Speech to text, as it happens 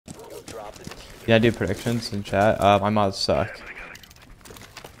Yeah, I do predictions in chat. My mods suck.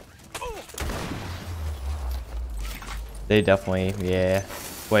 They definitely, yeah.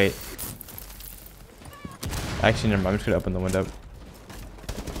 Wait. Actually, never mind. I'm just gonna open the window.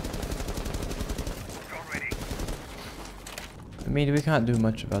 I mean, we can't do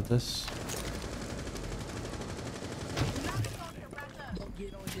much about this.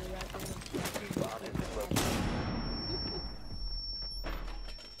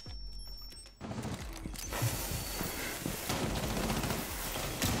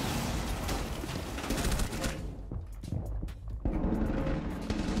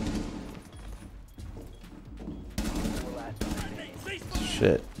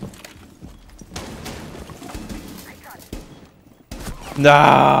 Shit.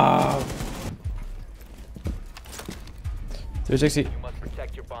 No. 360.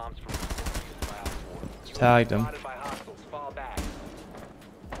 Tagged him.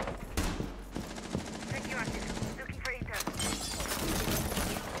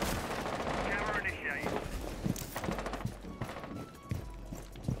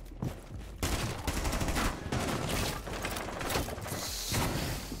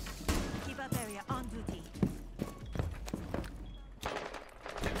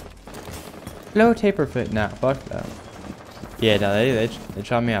 Low taper fit. Nah, fuck that. Yeah, no, they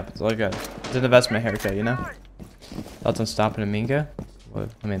shot me up. It's all good. It's an investment haircut, you know? Thoughts on stopping Aminga? What?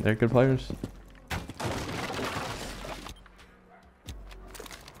 I mean, they're good players.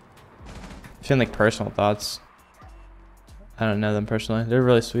 Feeling like personal thoughts. I don't know them personally. They're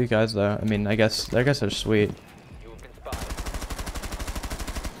really sweet guys, though. I mean, I guess they're sweet.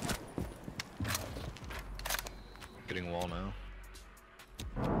 Getting wall now.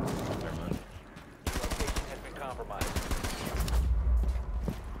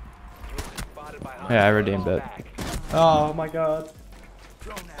 Yeah, I redeemed it. Oh my god.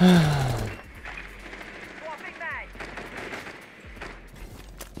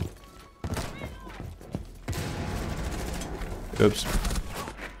 Oops.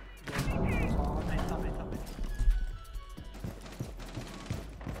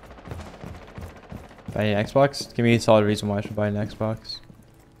 Buy an Xbox? Give me a solid reason why I should buy an Xbox.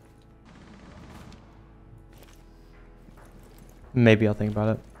 Maybe I'll think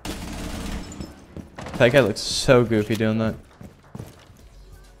about it. That guy looks so goofy doing that.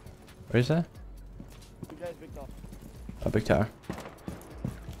 Where is that? Oh, big tower.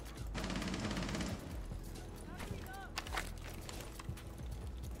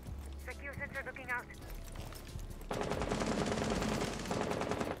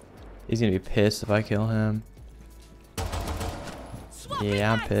 He's gonna be pissed if I kill him.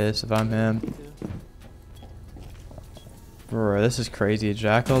 Yeah, I'm pissed if I'm him. Bro, this is crazy.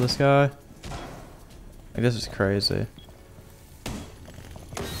 Jackal, this guy. Like, this is crazy.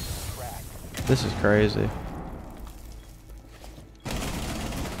 This is crazy.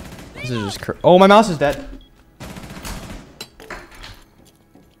 This is just oh, my mouse is dead.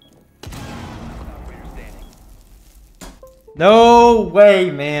 No way,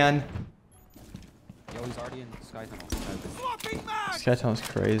 man. Yo, he's already in Sky Tunnel. Sky Tunnel's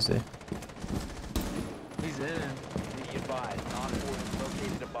crazy. He's in. Be advised, non-force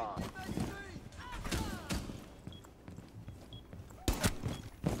located a bomb.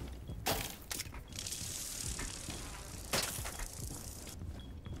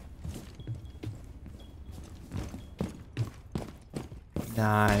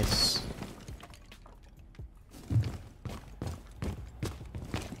 Nice.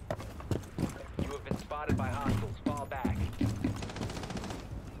 You have been spotted by hostiles. Fall back.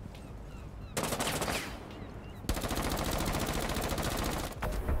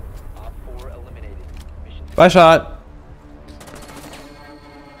 Op 4 eliminated. Mission Bye shot.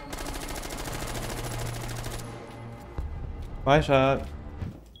 Bye shot.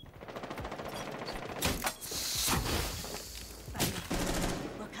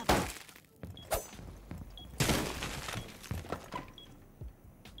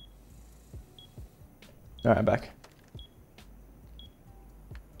 Alright, I'm back.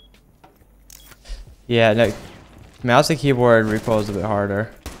 Yeah, no. Mouse and keyboard recoil is a bit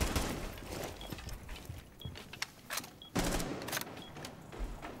harder.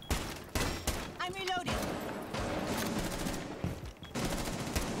 I'm reloading.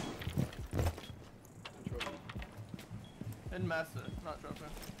 And master, not trophy.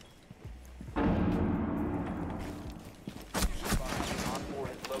 Op 4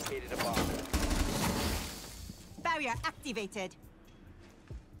 has located a bomb. Barrier activated.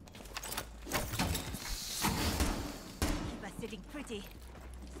 Keep us sitting pretty.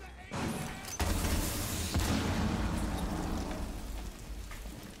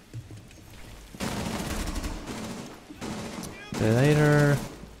 See you later.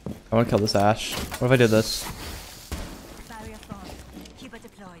 I want to kill this Ash. What if I do this? Barrier formed. Keeper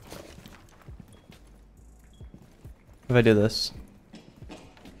deployed. What if I do this?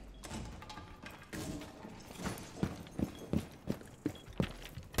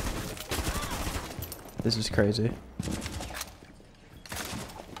 This is crazy.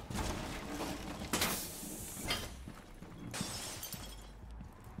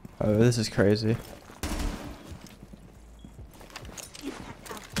 Oh, this is crazy.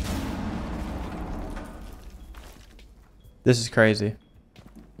 This is crazy.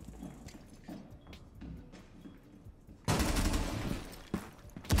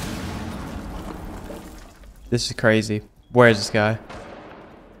 This is crazy. Where is this guy?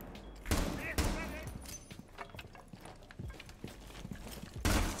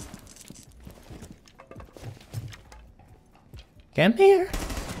 Come here.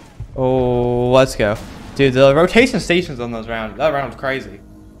 Oh, let's go. Dude, the rotation stations on those rounds. That round was crazy.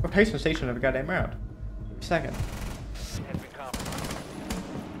 Rotation station every goddamn round. Every second.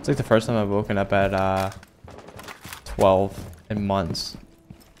 It's like the first time I've woken up at 12 in months.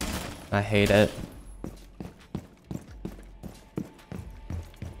 I hate it.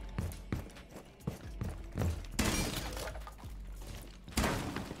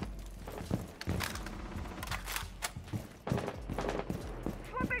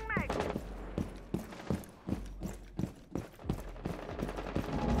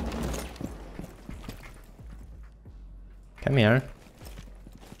 Come here.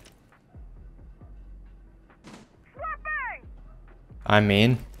 I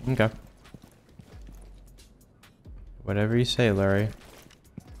mean, okay. Whatever you say, Larry.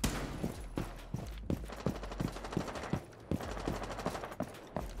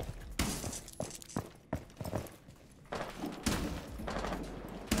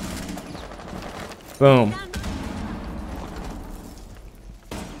 Boom.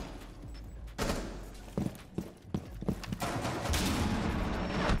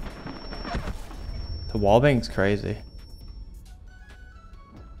 The wallbang's crazy.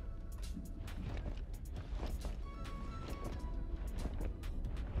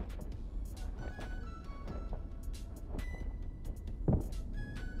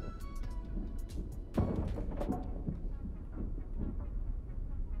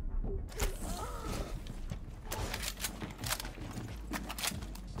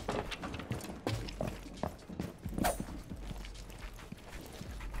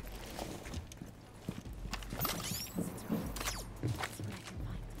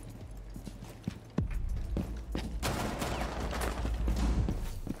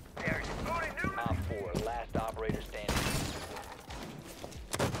 Op 4, last operator standing.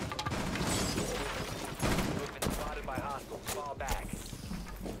 You have been spotted by hostiles. Fall back.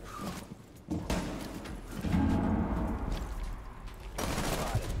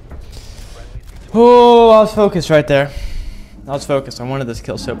 Spotted. Friendly's victorious. Oh, I was focused right there. I was focused. I wanted this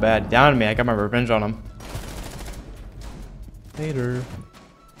kill so bad. Down me. I got my revenge on him. Later.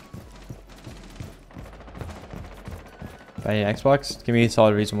 Buy an Xbox? Give me a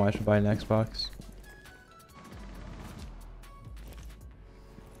solid reason why I should buy an Xbox.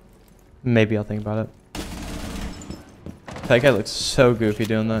 Maybe I'll think about it. That guy looks so goofy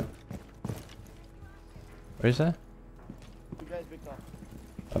doing that. Where is that?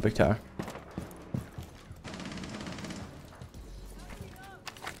 Oh, big tower.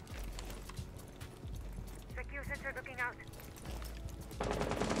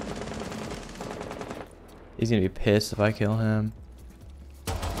 He's gonna be pissed if I kill him.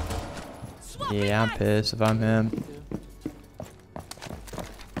 Yeah, I'm pissed if I'm him.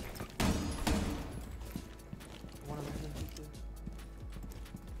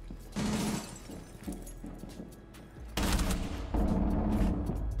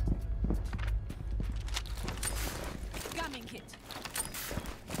 Gumming kit.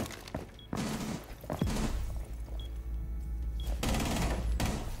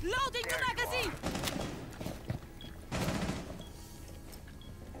 Loading the magazine.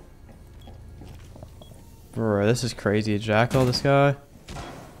 Bro, this is crazy. Jackal, this guy. Like,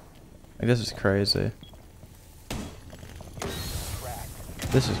 this is crazy.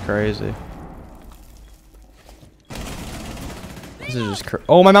 This is crazy. This is just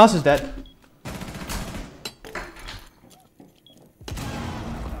oh, my mouse is dead.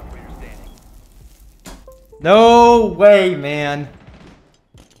 No way, man.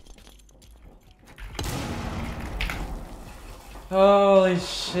 Holy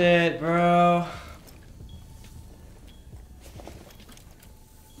shit, bro.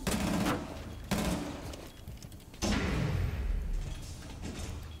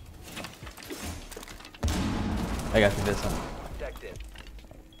 I got to do this one.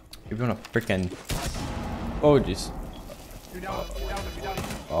 You're doing a freaking. Oh jeez. You're down. You're down. You're down.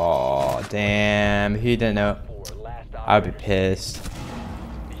 Oh damn. He didn't know. I would be pissed.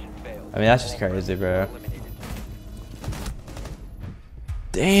 I mean that's just crazy, bro.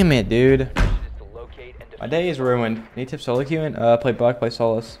 Damn it, dude. My day is ruined. Need tips solo queuing? Play Buck, play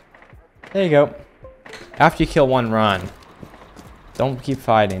Solus. There you go. After you kill one, run. Don't keep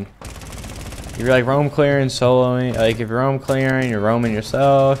fighting. If you're like roam clearing, soloing, like if you're roam clearing, you're roaming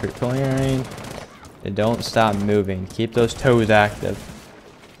yourself, you're clearing, then don't stop moving. Keep those toes active.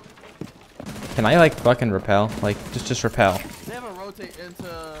 Can I like fucking repel? Like just repel. They have a rotate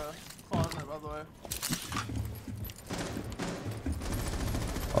into closet, by the way.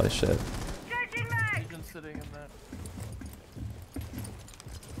 Holy shit. He's been sitting in that.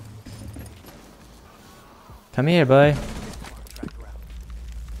 Come here, boy.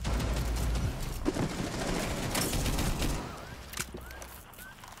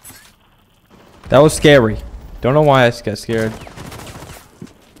 That was scary. Don't know why I got scared.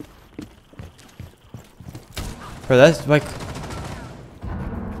 Bro, that's like.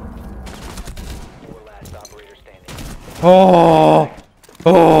 Oh!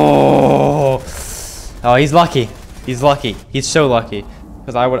 Oh! Oh, he's lucky. He's lucky. He's so lucky.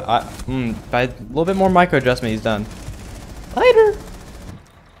 Because by a little bit more micro adjustment, he's done. Later!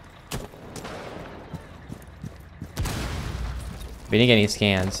 We didn't get any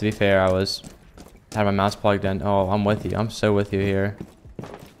scans. To be fair, I had my mouse plugged in. Oh, I'm with you. I'm so with you here.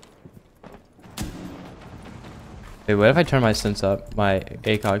 Wait, what if I turn my sense up? My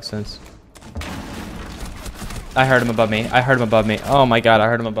ACOG sense. I heard him above me. I heard him above me. Oh my god, I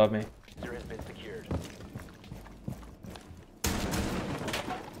heard him above me.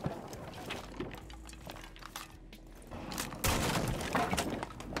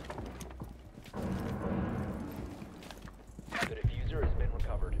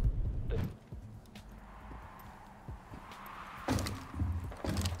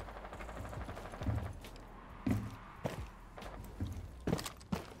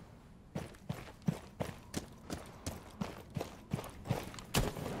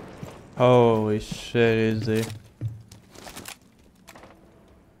 Holy shit, is he?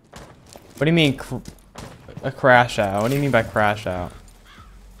 What do you mean a crash out? What do you mean by crash out?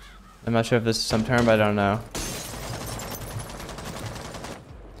 I'm not sure if this is some term, but I don't know.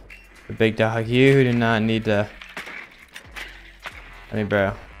 The big dog, you do not need to. I mean,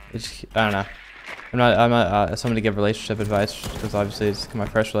 bro, it's, I don't know. I'm not someone to give relationship advice because obviously it's my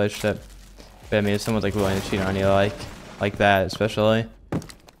first relationship. But I mean, if someone's like willing to cheat on you like that, especially.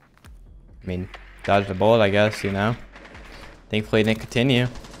 I mean, dodged a bullet, I guess, you know? Thankfully, it didn't continue.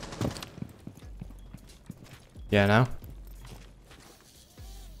 Yeah, no?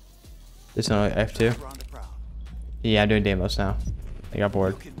 This one, F2? Yeah, I'm doing demos now. I got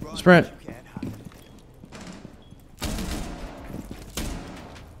bored. Sprint!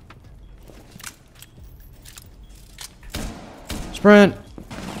 Sprint!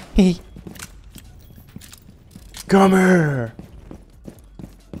 Come here!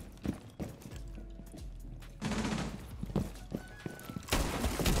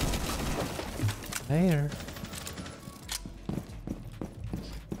 Later.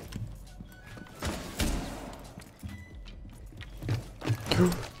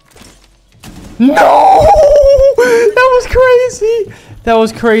 No! That was crazy! That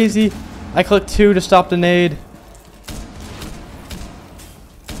was crazy. I clicked 2 to stop the nade.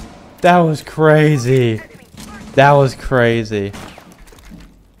 That was crazy. That was crazy.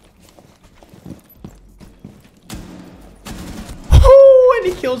 Oh,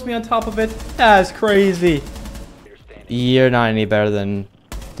 and he kills me on top of it. That's crazy. You're not any better than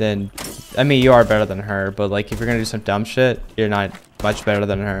I mean, you are better than her, but like if you're gonna do some dumb shit, you're not much better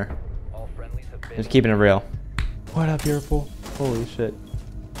than her. Just keeping it real. What up, beautiful? Holy shit.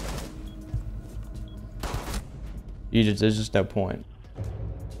 There's just no point.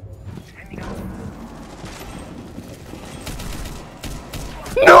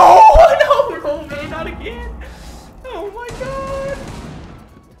 No! No, man, not again. Oh my god.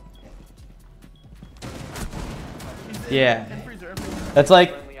 Yeah. That's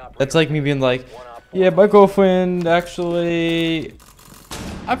like me being like, yeah, my girlfriend actually,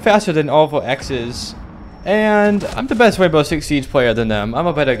 I'm faster than all of our exes, and I'm the best Rainbow Six Siege player than them. I'm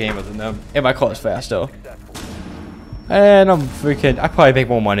a better gamer than them, and my call is faster. And I probably make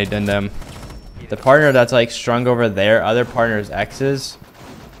more money than them. The partner that's like strung over their other partner's exes,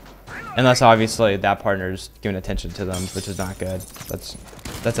 unless obviously that partner's giving attention to them, which is not good.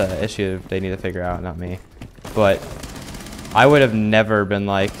 That's an issue they need to figure out, not me. But I would have never been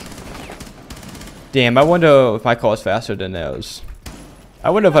like, damn, I wonder if my call is faster than those. I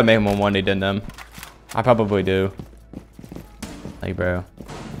wonder if I make more money than them. I probably do. Like, bro.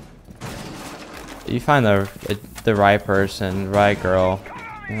 You find the right person, right girl.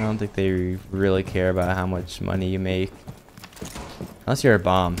 I don't think they really care about how much money you make. Unless you're a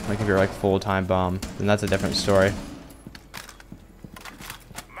bomb. Like if you're like full-time bomb, then that's a different story.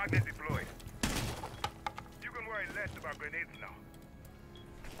 Magnet deployed. You can worry less about grenades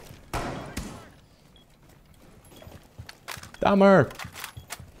now. Dumber.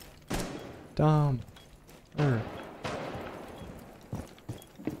 Dumb.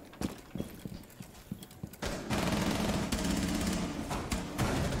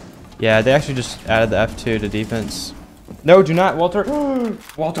 Yeah, they actually just added the F2 to defense. No, do not, Walter.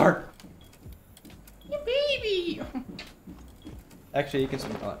 Walter. You baby. Actually, you can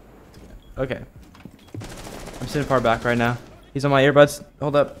swing on. Okay. I'm sitting far back right now. He's on my earbuds.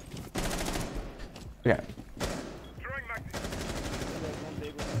 Hold up. Okay.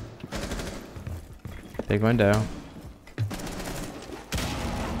 Big window.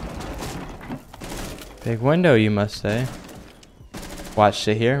 Big window, you must say. Watch,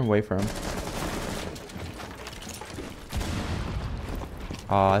 sit here and wait for him.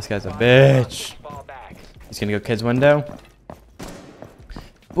 Aw, this guy's a bitch. He's gonna go kids window.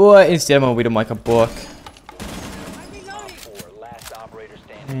 Boy, instead I'm gonna read him like a book.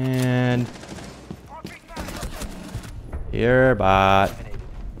 And you're bot.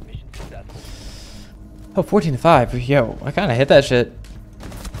 Oh, 14-5. Yo, I kinda hit that shit.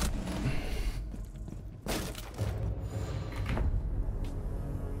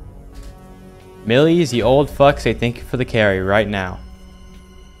 Millies, you old fuck, say thank you for the carry right now.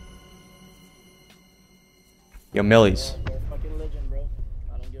 Yo, Millies.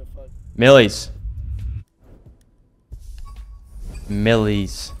 Millies.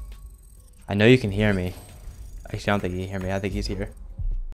 Millies. I know you can hear me. Actually, I don't think you can hear me. I think he's here.